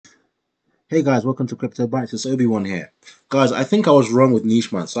Hey guys, welcome to Crypto Bytes. It's Obi-Wan here. Guys, I think I was wrong with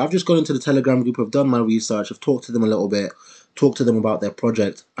Nicheman. So I've just gone into the Telegram group, I've done my research, I've talked to them a little bit, talked to them about their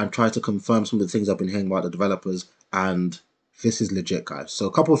project, and tried to confirm some of the things I've been hearing about the developers. And this is legit, guys. So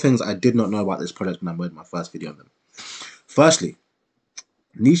a couple of things I did not know about this project when I made my first video on them. Firstly,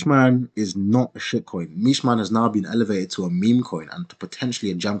 Nicheman is not a shitcoin. Nicheman has now been elevated to a meme coin and to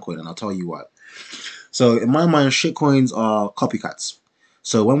potentially a jam coin, and I'll tell you why. So in my mind, shitcoins are copycats.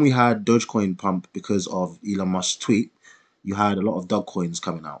 So when we had Dogecoin pump because of Elon Musk's tweet, you had a lot of dog coins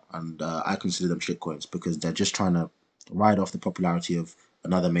coming out, and I consider them shitcoins because they're just trying to ride off the popularity of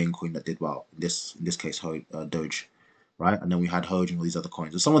another main coin that did well. In this case, Doge, right? And then we had Hoj and all these other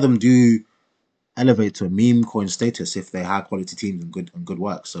coins. And some of them do elevate to a meme coin status if they have quality teams and good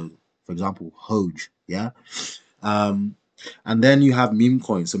work. So, for example, Hoj, yeah. Um, and then you have meme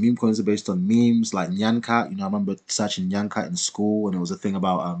coins. So meme coins are based on memes like Nyancat. I remember searching Nyancat in school, and it was a thing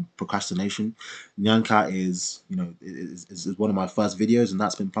about procrastination. Nyancat is one of my first videos, and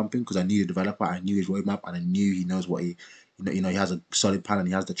that's been pumping because I knew the developer, I knew his roadmap, and I knew he knows what he has a solid plan and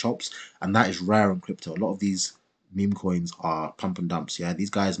he has the chops, and that is rare in crypto. A lot of these meme coins are pump and dumps. Yeah, these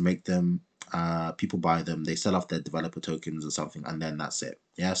guys make them. People buy them, they sell off their developer tokens or something, and then that's it.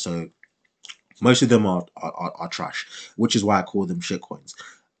 Yeah, so most of them are trash, which is why I call them shitcoins.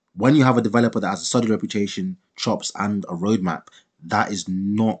 When you have a developer that has a solid reputation, chops, and a roadmap, that is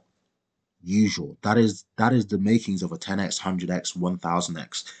not usual. That is the makings of a 10x, 100x,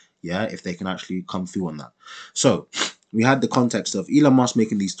 1000x. Yeah, if they can actually come through on that. So we had the context of Elon Musk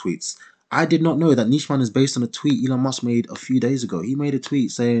making these tweets. I did not know that Nicheman is based on a tweet Elon Musk made a few days ago. He made a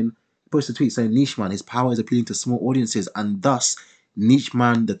tweet saying, posted a tweet saying Nicheman, his power is appealing to small audiences, and thus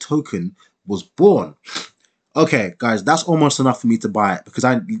Nicheman the token was born. Okay, guys, that's almost enough for me to buy it because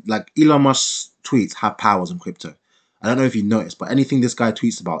I like Elon Musk's tweets have powers in crypto. I don't know if you noticed, but anything this guy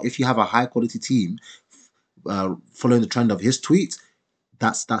tweets about, if you have a high quality team following the trend of his tweets,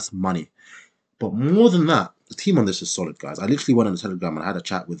 that's money. But more than that, the team on this is solid, guys. I literally went on the Telegram and I had a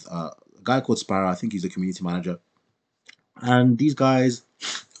chat with a guy called Sparrow. I think he's a community manager, and these guys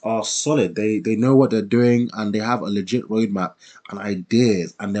are solid. They know what they're doing and they have a legit roadmap and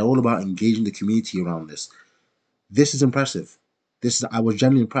ideas, and they're all about engaging the community around this. This is impressive. I was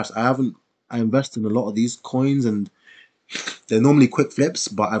genuinely impressed. I invest in a lot of these coins and they're normally quick flips,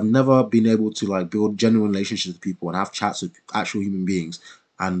 but I've never been able to like build genuine relationships with people and have chats with actual human beings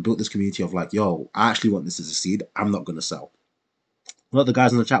and built this community of like, yo, I actually want this to succeed. I'm not gonna sell. A lot of the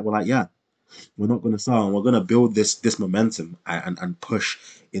guys in the chat were like, yeah, we're not gonna sell and we're gonna build this momentum and push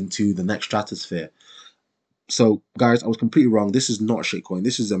into the next stratosphere. So guys, I was completely wrong. This is not a shitcoin.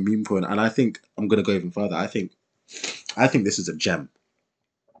 This is a meme coin, and I think I'm gonna go even further. I think this is a gem,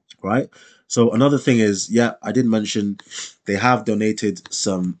 right? So another thing is, yeah, I did mention they have donated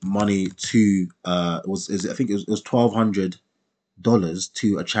some money to I think it was $1,200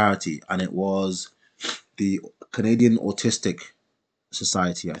 to a charity, and it was the Canadian Autistic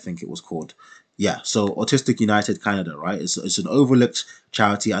Society, I think it was called. Yeah, so Autistic United Canada, right? It's an overlooked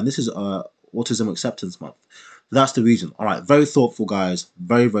charity, and this is Autism Acceptance Month. That's the reason. All right, very thoughtful, guys.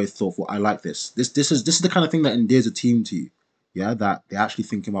 Very, very thoughtful. I like this. This is the kind of thing that endears a team to you. Yeah, that they're actually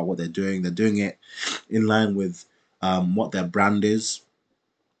thinking about what they're doing. They're doing it in line with what their brand is,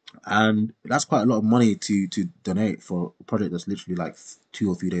 and that's quite a lot of money to donate for a project that's literally like 2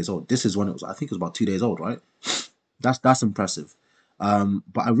 or 3 days old. This is when it was. I think it was about 2 days old, right? That's impressive.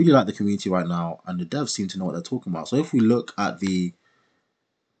 But I really like the community right now, and the devs seem to know what they're talking about. So if we look at the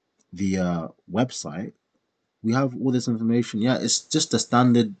website, we have all this information. Yeah, it's just the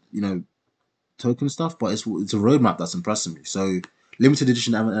standard, token stuff, but it's a roadmap that's impressing me. So limited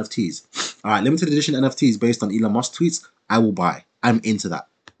edition NFTs. All right, limited edition NFTs based on Elon Musk tweets. I will buy. I'm into that.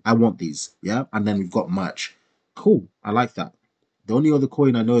 I want these. Yeah, and then we've got merch. Cool. I like that. The only other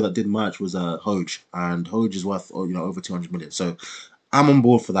coin I know that did merch was Hoj, and Hoj is worth over 200 million. So I'm on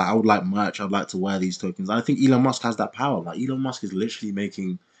board for that. I would like merch. I'd like to wear these tokens. I think Elon Musk has that power. Like Elon Musk is literally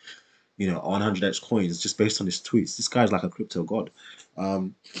making 100x coins just based on his tweets. This guy's like a crypto god.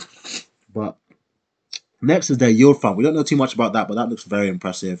 Um, but next is their yield fund. We don't know too much about that, but that looks very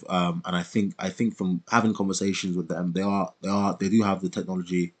impressive. And I think from having conversations with them, they do have the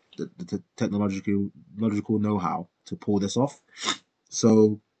technology, the technological know-how to pull this off.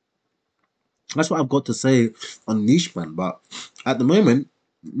 So that's what I've got to say on Nicheman. But at the moment,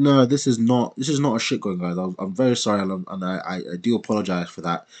 no, this is not a shit going, guys. I'm very sorry, and I do apologize for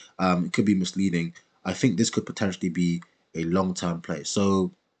that. It could be misleading. I think this could potentially be a long-term play.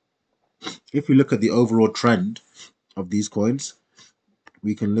 So if we look at the overall trend of these coins,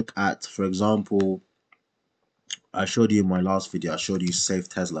 we can look at, for example, I showed you in my last video, I showed you Safe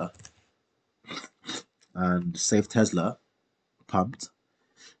Tesla. and Safe Tesla pumped,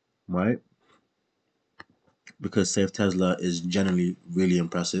 right? Because Safe Tesla is generally really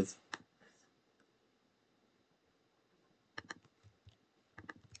impressive.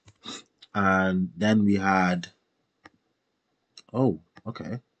 And then we had, oh,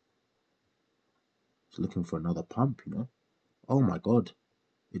 okay, it's looking for another pump, you know. Oh my god,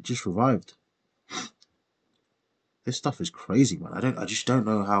 it just revived. This stuff is crazy, man. I just don't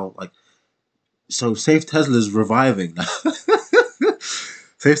know how. Like, so Safe Tesla's reviving now.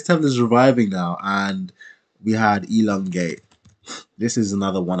 Safe Tesla's reviving now, and we had Elongate. This is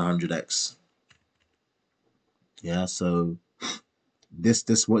another 100x. Yeah, so this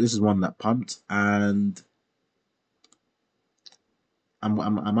is one that pumped, and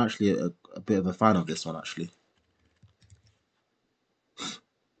I'm actually a bit of a fan of this one actually.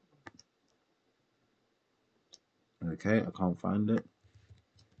 Okay, I can't find it.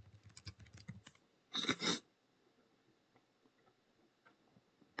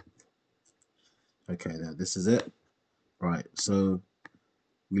 Okay, there, this is it. Right, so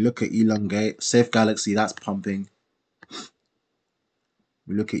we look at Elongate, Safe Galaxy, that's pumping.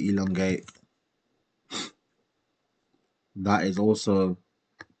 We look at Elongate, that is also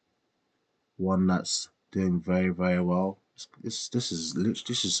one that's doing very, very well. This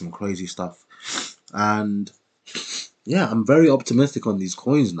is some crazy stuff, and yeah, I'm very optimistic on these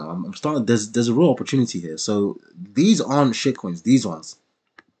coins now. I'm starting. There's a real opportunity here. So these aren't shit coins. These ones,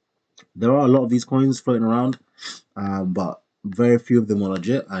 there are a lot of these coins floating around, but very few of them are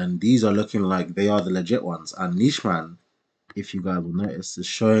legit, and these are looking like they are the legit ones. And Nicheman, if you guys will notice, is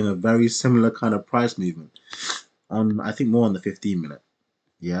showing a very similar kind of price movement on, I think, more on the 15 minute.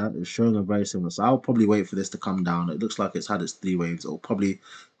 Yeah, it's showing a very similar. So I'll probably wait for this to come down. It looks like it's had its three waves. It'll probably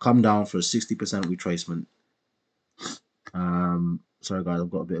come down for a 60% retracement. Sorry guys, I've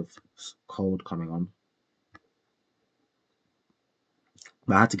got a bit of cold coming on.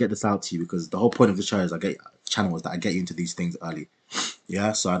 But I had to get this out to you because the whole point of the channel is that I get you into these things early.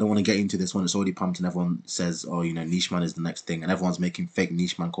 Yeah, so I don't want to get into this when it's already pumped and everyone says, oh, you know, Nicheman is the next thing and everyone's making fake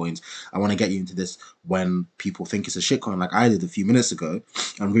Nicheman coins. I want to get you into this when people think it's a shit coin like I did a few minutes ago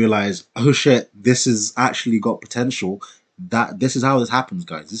and realize, oh shit, this has actually got potential. That this is how this happens,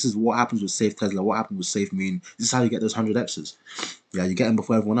 guys. This is what happens with Safe Tesla, what happens with Safe Moon. This is how you get those 100x's. Yeah, you get them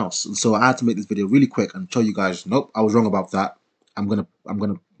before everyone else. And so I had to make this video really quick and show you guys, nope, I was wrong about that. I'm gonna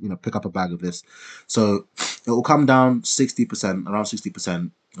pick up a bag of this. So it will come down 60%, around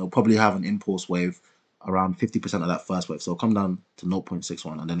 60%. It'll probably have an impulse wave around 50% of that first wave. So it'll come down to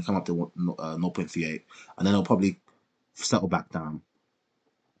 0.61 and then come up to 0.38 and then it'll probably settle back down.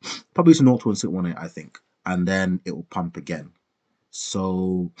 Probably to 0.618, I think. And then it will pump again.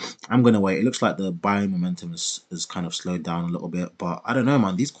 So I'm gonna wait. It looks like the buying momentum is kind of slowed down a little bit, but I don't know,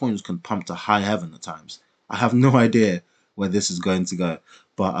 man. These coins can pump to high heaven at times. I have no idea where this is going to go,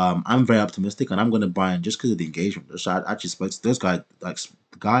 but I'm very optimistic, and I'm gonna buy in just because of the engagement. So I actually spoke to those guys. Like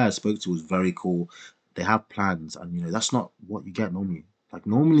the guy I spoke to was very cool. They have plans, and you know that's not what you get normally. Like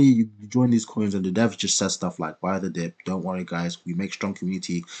normally you join these coins and the devs just says stuff like buy the dip, don't worry guys, we make strong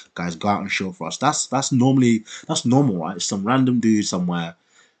community, guys go out and show for us. That's normally that's normal, right? It's some random dude somewhere,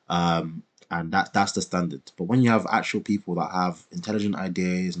 and that's the standard. But when you have actual people that have intelligent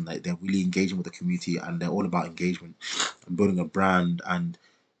ideas and they're really engaging with the community and they're all about engagement and building a brand and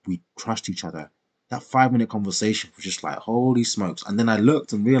we trust each other. That 5 minute conversation was just like, holy smokes. And then I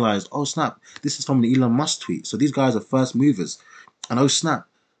looked and realized, oh snap, this is from an Elon Musk tweet. So these guys are first movers. And oh snap,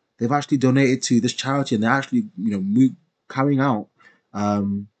 they've actually donated to this charity and they're actually, carrying out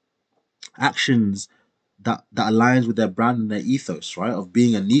actions that aligns with their brand and their ethos, right? Of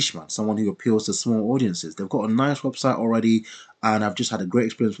being a niche man, someone who appeals to small audiences. They've got a nice website already, and I've just had a great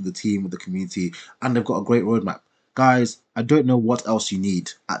experience with the team, with the community, and they've got a great roadmap. Guys, I don't know what else you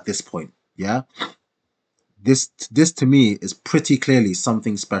need at this point. Yeah, this to me is pretty clearly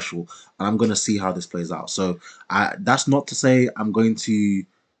something special, and I'm gonna see how this plays out. So, that's not to say I'm going to,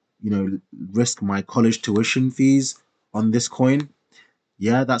 risk my college tuition fees on this coin.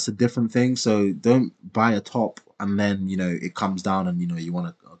 Yeah, that's a different thing. So don't buy a top and then it comes down and you want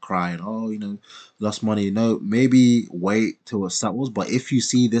to cry and oh lost money. No, maybe wait till it settles. But if you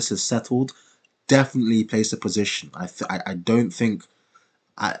see this is settled, definitely place a position. I don't think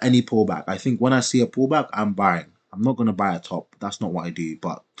at any pullback. I think when I see a pullback, I'm buying. I'm not gonna buy a top. That's not what I do.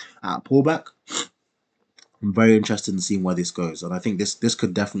 But at a pullback, I'm very interested in seeing where this goes. And I think this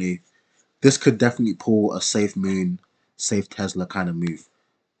could definitely pull a safe moon, safe Tesla kind of move.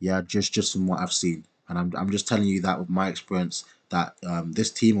 Yeah, just from what I've seen, and I'm just telling you that with my experience that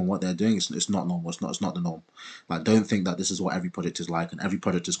this team and what they're doing it's not normal. It's not the norm. Like don't think that this is what every project is like and every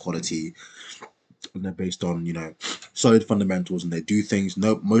project is quality and they're based on, you know, solid fundamentals, and they do things.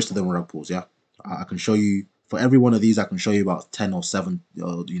 No, most of them are rug pulls. Yeah, I can show you for every one of these. I can show you about 10 or 7,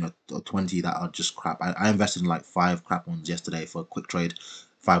 or, you know, or 20 that are just crap. I invested in like 5 crap ones yesterday for a quick trade,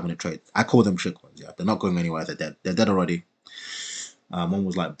 5-minute trade. I call them shit coins. Yeah, they're not going anywhere. They're dead. They're dead already. One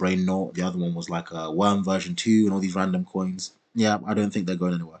was like Brain Knot. The other one was like a Worm version 2, and all these random coins. Yeah, I don't think they're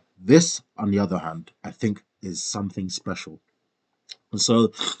going anywhere. This, on the other hand, I think is something special.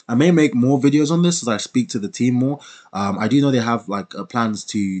 So I may make more videos on this as I speak to the team more. I do know they have like plans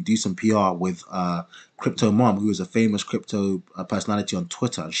to do some PR with Crypto Mom, who is a famous crypto personality on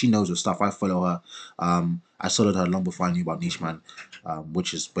Twitter. And she knows her stuff. I follow her. I followed her long before I knew about Nicheman,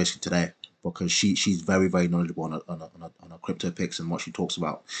 which is basically today, because she's very, very knowledgeable on a crypto picks and what she talks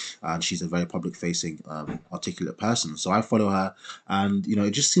about. And she's a very public facing, articulate person. So I follow her, and you know,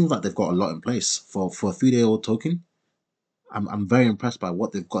 it just seems like they've got a lot in place for a 3-day-old token. I'm very impressed by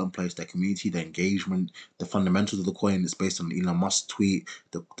what they've got in place, their community, their engagement, the fundamentals of the coin. It's based on Elon Musk's tweet.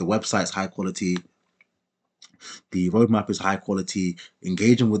 The website's high quality. The roadmap is high quality.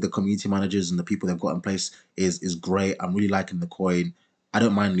 Engaging with the community managers and the people they've got in place is great. I'm really liking the coin. I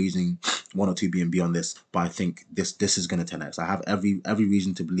don't mind losing 1 or 2 BNB on this, but I think this is going to 10x. I have every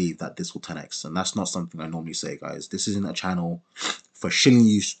reason to believe that this will 10x, and that's not something I normally say, guys. This isn't a channel for shilling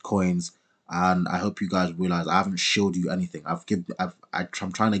you coins, and I hope you guys realize I haven't shilled you anything.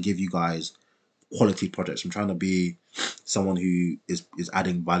 I'm trying to give you guys quality projects. I'm trying to be someone who is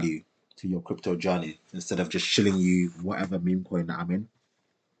adding value to your crypto journey instead of just shilling you whatever meme coin that I'm in.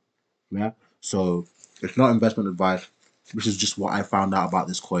 Yeah. So it's not investment advice. Which is just what I found out about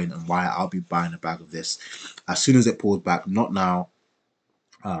this coin and why I'll be buying a bag of this as soon as it pulls back. Not now.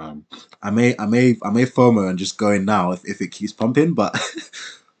 Um, I may FOMO and just go in now if it keeps pumping, but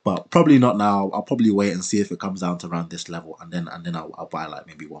but probably not now. I'll probably wait and see if it comes down to around this level, and then I'll buy like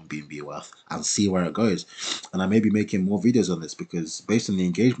maybe 1 BNB worth and see where it goes. And I may be making more videos on this because based on the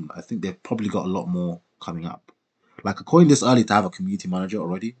engagement, I think they've probably got a lot more coming up. Like a coin this early to have a community manager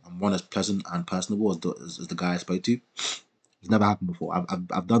already, and one as pleasant and personable as the guy I spoke to, it's never happened before.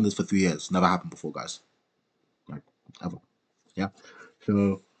 I've done this for 3 years. Never happened before, guys. Like ever. Yeah.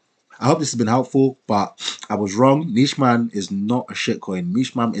 So I hope this has been helpful, but I was wrong. Nicheman is not a shitcoin.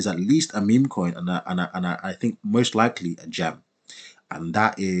 Nicheman is at least a meme coin, and I think most likely a gem. And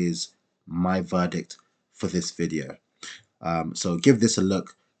that is my verdict for this video. So give this a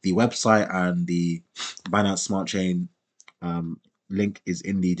look. The website and the Binance Smart Chain link is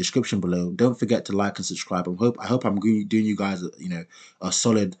in the description below. Don't forget to like and subscribe. I hope I'm doing you guys, you know, a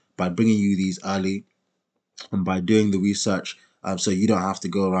solid by bringing you these early and by doing the research, so you don't have to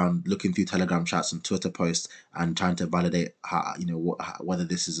go around looking through Telegram chats and Twitter posts and trying to validate how, you know, whether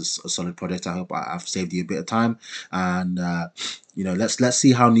this is a solid project. I hope I've saved you a bit of time, and you know, let's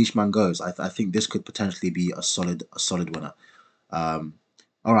see how Nicheman goes. I think this could potentially be a solid winner.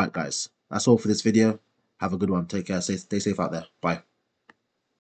 All right, guys, that's all for this video. Have a good one. Take care. Stay safe out there. Bye.